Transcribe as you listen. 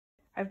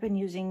I've been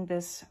using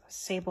this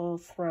Sable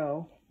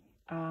throw.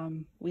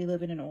 We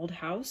live in an old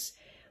house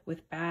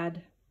with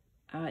bad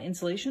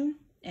insulation,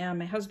 and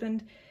my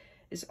husband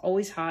is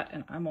always hot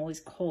and I'm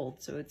always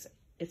cold. So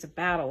it's a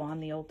battle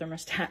on the old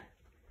thermostat.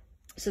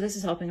 So this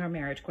is helping our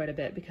marriage quite a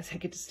bit because I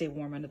get to stay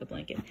warm under the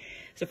blanket.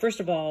 So first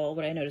of all,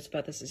 what I noticed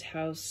about this is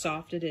how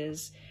soft it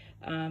is.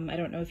 I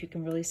don't know if you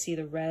can really see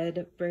the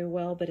red very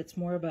well, but it's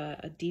more of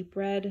a deep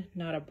red,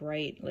 not a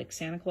bright like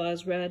Santa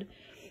Claus red.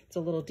 It's a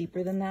little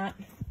deeper than that.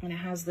 And it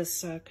has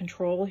this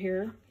control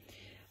here.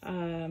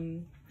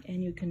 And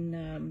you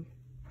can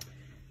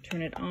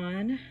turn it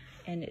on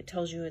and it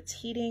tells you it's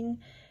heating.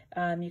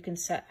 You can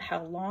set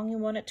how long you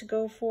want it to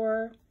go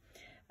for.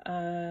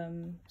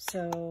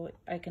 So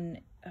I can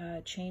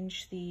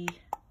change the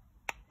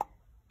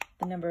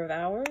number of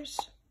hours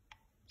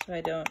so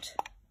I don't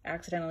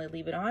accidentally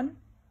leave it on.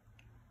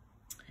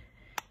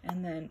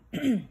 And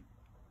then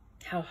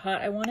how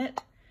hot I want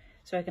it.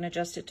 So I can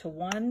adjust it to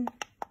 1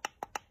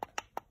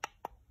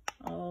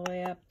 all the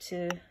way up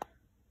to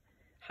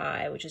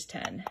high, which is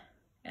 10.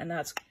 And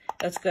that's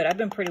good. I've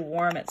been pretty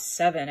warm at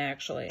 7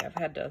 actually. I've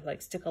had to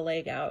like stick a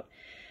leg out.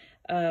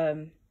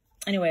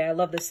 Anyway, I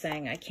love this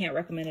thing. I can't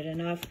recommend it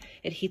enough.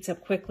 It heats up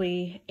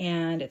quickly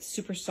and it's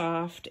super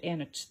soft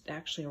and it's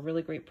actually a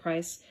really great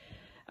price.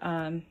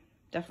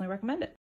 Definitely recommend it.